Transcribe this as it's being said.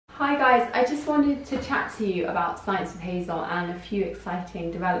guys, I just wanted to chat to you about Science with Hazel and a few exciting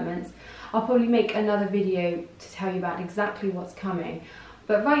developments. I'll probably make another video to tell you about exactly what's coming.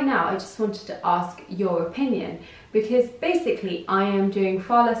 But right now I just wanted to ask your opinion, because basically I am doing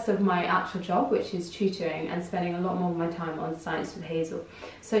far less of my actual job, which is tutoring, and spending a lot more of my time on Science with Hazel.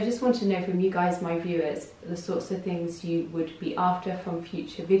 So I just want to know from you guys, my viewers, the sorts of things you would be after from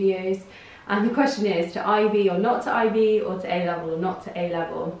future videos. And the question is, to IB or not to IB, or to A-level or not to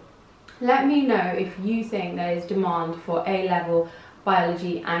A-level. Let me know if you think there is demand for A-level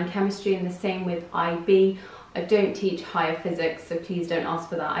biology and chemistry, and the same with IB. I don't teach higher physics, so please don't ask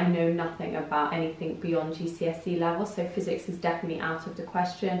for that. I know nothing about anything beyond GCSE level, so physics is definitely out of the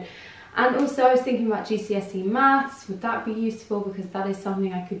question. And also I was thinking about GCSE maths, would that be useful, because that is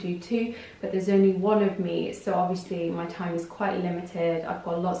something I could do too, but there's only one of me, so obviously my time is quite limited. I've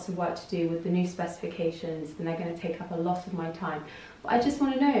got lots of work to do with the new specifications and they're going to take up a lot of my time. But I just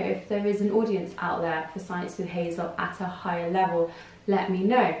want to know if there is an audience out there for Science with Hazel at a higher level. Let me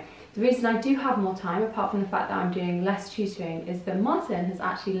know. The reason I do have more time, apart from the fact that I'm doing less tutoring, is that Martin has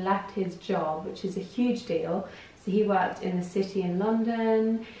actually left his job, which is a huge deal. So he worked in the city in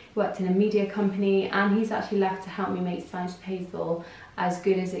London, worked in a media company, and he's actually left to help me make Science with Hazel as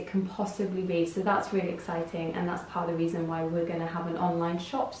good as it can possibly be. So that's really exciting, and that's part of the reason why we're going to have an online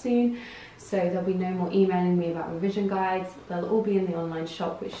shop soon. So there'll be no more emailing me about revision guides. They'll all be in the online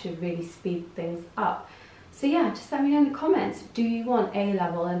shop, which should really speed things up. So yeah, just let me know in the comments, do you want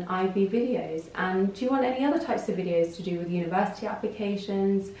A-level and IB videos? And do you want any other types of videos to do with university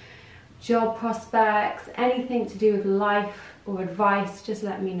applications, job prospects, anything to do with life or advice? Just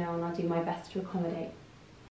let me know and I'll do my best to accommodate.